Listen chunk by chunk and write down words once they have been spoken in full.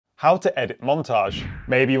How to edit montage.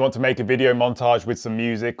 Maybe you want to make a video montage with some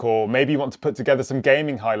music, or maybe you want to put together some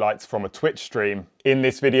gaming highlights from a Twitch stream. In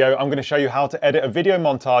this video, I'm going to show you how to edit a video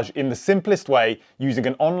montage in the simplest way using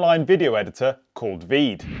an online video editor called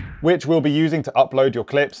Veed, which we'll be using to upload your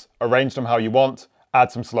clips, arrange them how you want,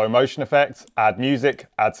 add some slow motion effects, add music,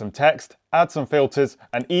 add some text, add some filters,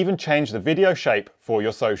 and even change the video shape for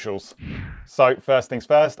your socials. So first things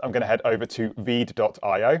first, I'm going to head over to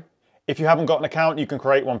veed.io. If you haven't got an account, you can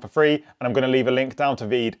create one for free, and I'm going to leave a link down to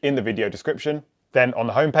Veed in the video description. Then on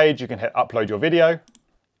the home page, you can hit upload your video,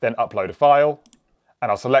 then upload a file, and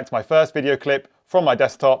I'll select my first video clip from my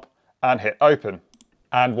desktop and hit open.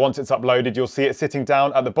 And once it's uploaded, you'll see it sitting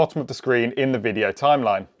down at the bottom of the screen in the video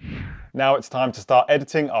timeline. Now it's time to start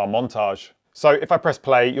editing our montage. So if I press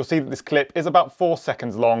play, you'll see that this clip is about 4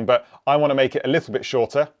 seconds long, but I want to make it a little bit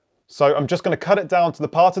shorter. So I'm just going to cut it down to the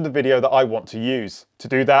part of the video that I want to use. To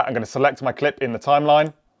do that, I'm going to select my clip in the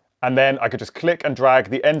timeline, and then I could just click and drag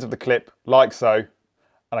the ends of the clip like so.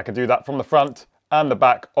 And I can do that from the front and the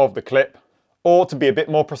back of the clip. Or to be a bit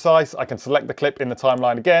more precise, I can select the clip in the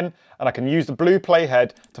timeline again, and I can use the blue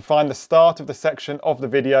playhead to find the start of the section of the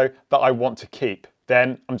video that I want to keep.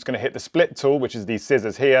 Then I'm just going to hit the split tool, which is these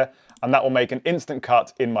scissors here, and that will make an instant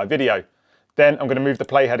cut in my video. Then I'm going to move the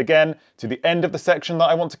playhead again to the end of the section that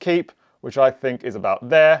I want to keep, which I think is about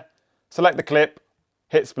there. Select the clip,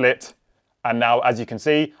 hit split, and now as you can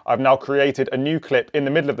see, I've now created a new clip in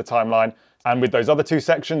the middle of the timeline, and with those other 2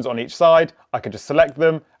 sections on each side, I can just select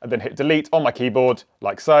them and then hit delete on my keyboard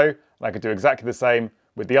like so. And I could do exactly the same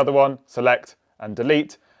with the other one, select and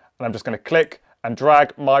delete, and I'm just going to click and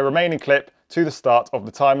drag my remaining clip to the start of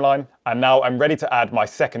the timeline, and now I'm ready to add my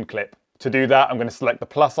second clip. To do that, I'm going to select the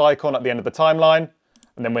plus icon at the end of the timeline,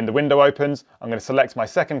 and then when the window opens, I'm going to select my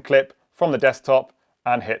second clip from the desktop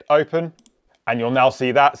and hit open. And you'll now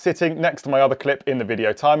see that sitting next to my other clip in the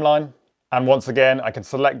video timeline. And once again, I can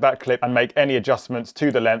select that clip and make any adjustments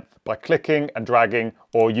to the length by clicking and dragging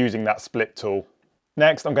or using that split tool.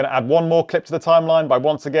 Next, I'm going to add one more clip to the timeline by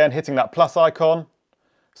once again hitting that plus icon,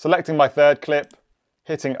 selecting my third clip,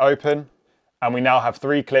 hitting open. And we now have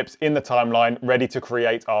 3 clips in the timeline ready to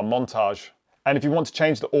create our montage. And if you want to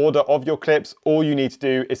change the order of your clips, all you need to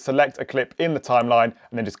do is select a clip in the timeline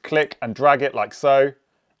and then just click and drag it like so.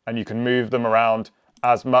 And you can move them around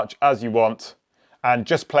as much as you want and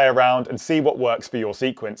just play around and see what works for your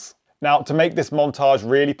sequence. Now, to make this montage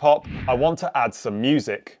really pop, I want to add some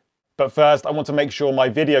music. But first, I want to make sure my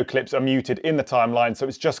video clips are muted in the timeline, so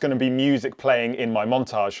it's just going to be music playing in my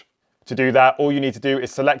montage. To do that, all you need to do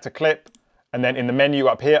is select a clip, and then in the menu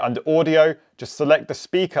up here under audio, just select the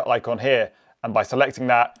speaker icon here. And by selecting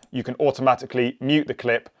that, you can automatically mute the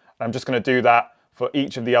clip. And I'm just going to do that for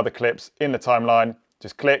each of the other clips in the timeline.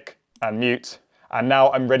 Just click and mute. And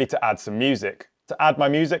now I'm ready to add some music. To add my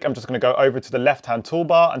music, I'm just going to go over to the left-hand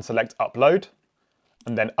toolbar and select upload,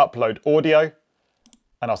 and then upload audio.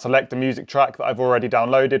 And I'll select the music track that I've already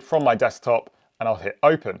downloaded from my desktop, and I'll hit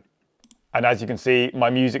open. And as you can see, my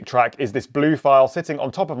music track is this blue file sitting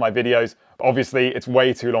on top of my videos. But obviously, it's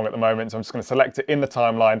way too long at the moment, so I'm just going to select it in the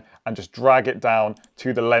timeline and just drag it down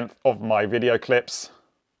to the length of my video clips,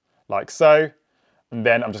 like so. And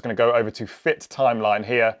then I'm just going to go over to Fit Timeline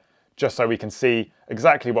here, just so we can see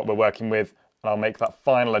exactly what we're working with. And I'll make that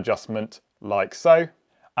final adjustment like so.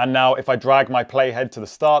 And now if I drag my playhead to the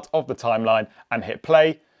start of the timeline and hit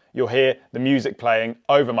play, you'll hear the music playing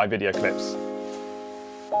over my video clips.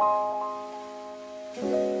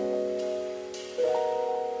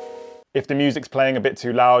 If the music's playing a bit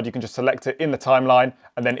too loud, you can just select it in the timeline,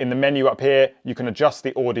 and then in the menu up here, you can adjust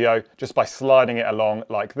the audio just by sliding it along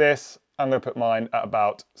like this. I'm going to put mine at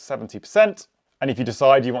about 70%. And if you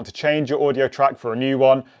decide you want to change your audio track for a new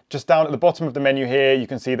one, just down at the bottom of the menu here, you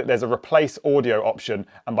can see that there's a replace audio option.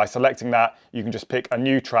 And by selecting that, you can just pick a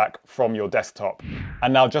new track from your desktop.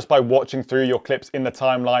 And now just by watching through your clips in the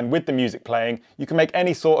timeline with the music playing, you can make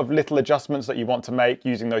any sort of little adjustments that you want to make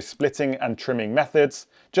using those splitting and trimming methods,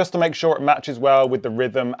 just to make sure it matches well with the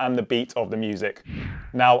rhythm and the beat of the music.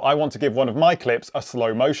 Now, I want to give one of my clips a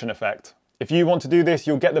slow motion effect. If you want to do this,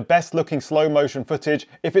 you'll get the best looking slow motion footage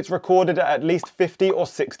if it's recorded at least 50 or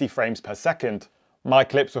 60 frames per second. My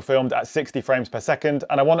clips were filmed at 60 frames per second,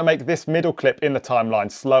 and I want to make this middle clip in the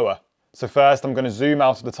timeline slower. So first I'm going to zoom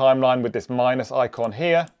out of the timeline with this minus icon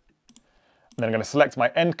here. And then I'm going to select my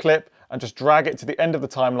end clip and just drag it to the end of the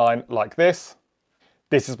timeline like this.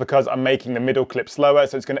 This is because I'm making the middle clip slower,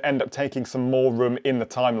 so it's going to end up taking some more room in the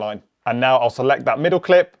timeline. And now I'll select that middle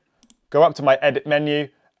clip, go up to my edit menu,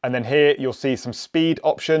 and then here you'll see some speed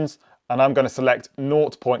options, and I'm going to select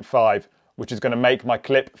 0.5, which is going to make my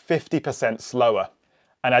clip 50% slower.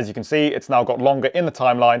 And as you can see, it's now got longer in the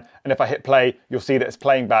timeline. And if I hit play, you'll see that it's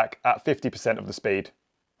playing back at 50% of the speed.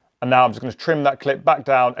 And now I'm just going to trim that clip back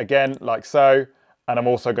down again, like so. And I'm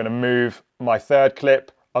also going to move my third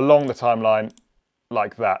clip along the timeline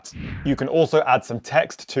like that. You can also add some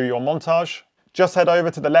text to your montage. Just head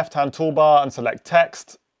over to the left-hand toolbar and select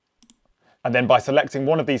text. And then by selecting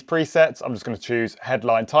one of these presets, I'm just going to choose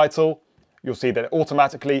headline title. You'll see that it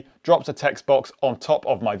automatically drops a text box on top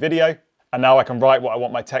of my video. And now I can write what I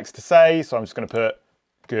want my text to say. So I'm just going to put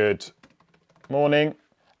good morning.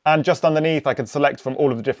 And just underneath, I can select from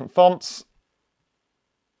all of the different fonts.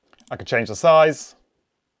 I can change the size.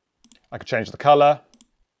 I can change the color.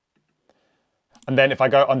 And then if I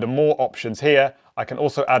go under more options here, I can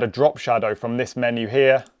also add a drop shadow from this menu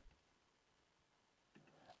here.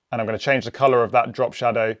 And I'm going to change the color of that drop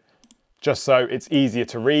shadow just so it's easier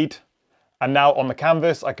to read. And now on the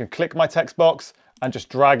canvas, I can click my text box and just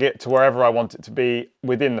drag it to wherever I want it to be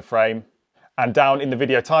within the frame. And down in the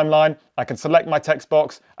video timeline, I can select my text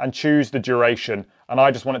box and choose the duration. And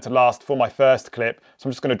I just want it to last for my first clip. So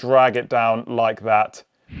I'm just going to drag it down like that.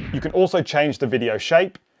 You can also change the video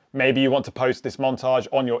shape. Maybe you want to post this montage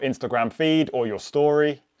on your Instagram feed or your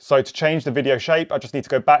story. So to change the video shape, I just need to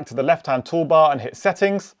go back to the left-hand toolbar and hit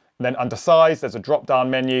settings. And then under size, there's a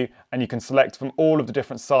drop-down menu and you can select from all of the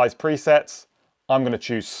different size presets. I'm going to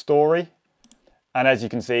choose story. And as you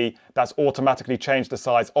can see, that's automatically changed the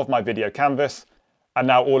size of my video canvas. And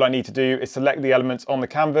now all I need to do is select the elements on the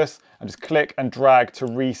canvas and just click and drag to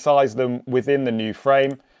resize them within the new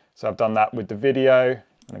frame. So I've done that with the video. And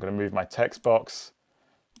I'm going to move my text box,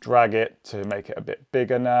 drag it to make it a bit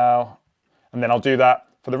bigger now. And then I'll do that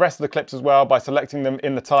for the rest of the clips as well by selecting them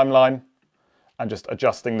in the timeline and just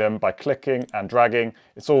adjusting them by clicking and dragging.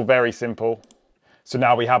 It's all very simple. So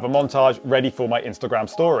now we have a montage ready for my Instagram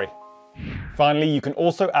story. Finally, you can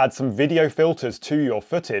also add some video filters to your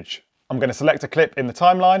footage. I'm going to select a clip in the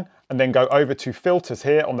timeline and then go over to filters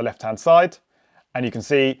here on the left-hand side. And you can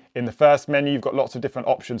see in the first menu, you've got lots of different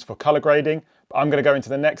options for color grading. But I'm going to go into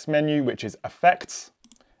the next menu, which is effects.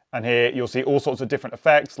 And here you'll see all sorts of different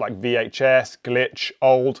effects like VHS, glitch,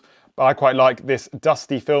 old. But I quite like this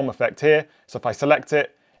dusty film effect here. So if I select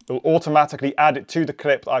it, it will automatically add it to the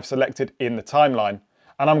clip that I've selected in the timeline.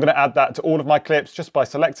 And I'm going to add that to all of my clips just by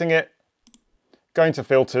selecting it, going to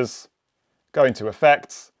filters, going to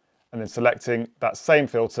effects, and then selecting that same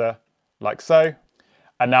filter like so.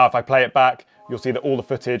 And now if I play it back, you'll see that all the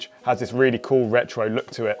footage has this really cool retro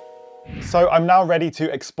look to it. So I'm now ready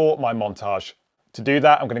to export my montage. To do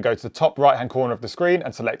that, I'm going to go to the top right-hand corner of the screen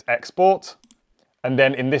and select export. And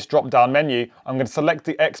then in this drop-down menu, I'm going to select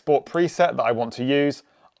the export preset that I want to use.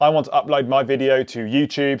 I want to upload my video to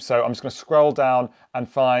YouTube, so I'm just going to scroll down and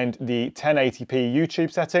find the 1080p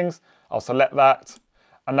YouTube settings. I'll select that,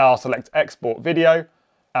 and now I'll select export video,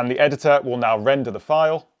 and the editor will now render the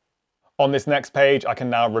file. On this next page, I can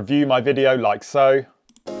now review my video like so.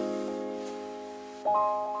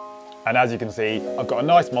 And as you can see, I've got a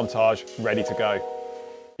nice montage ready to go.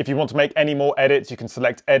 If you want to make any more edits, you can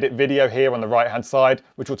select edit video here on the right-hand side,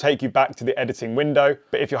 which will take you back to the editing window.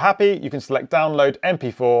 But if you're happy, you can select download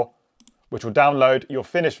MP4, which will download your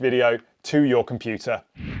finished video to your computer.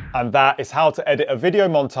 And that is how to edit a video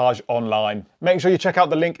montage online. Make sure you check out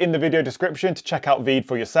the link in the video description to check out Veed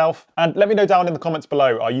for yourself. And let me know down in the comments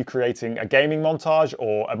below, are you creating a gaming montage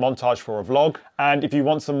or a montage for a vlog? And if you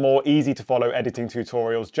want some more easy to follow editing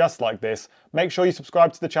tutorials just like this, make sure you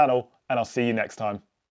subscribe to the channel and I'll see you next time.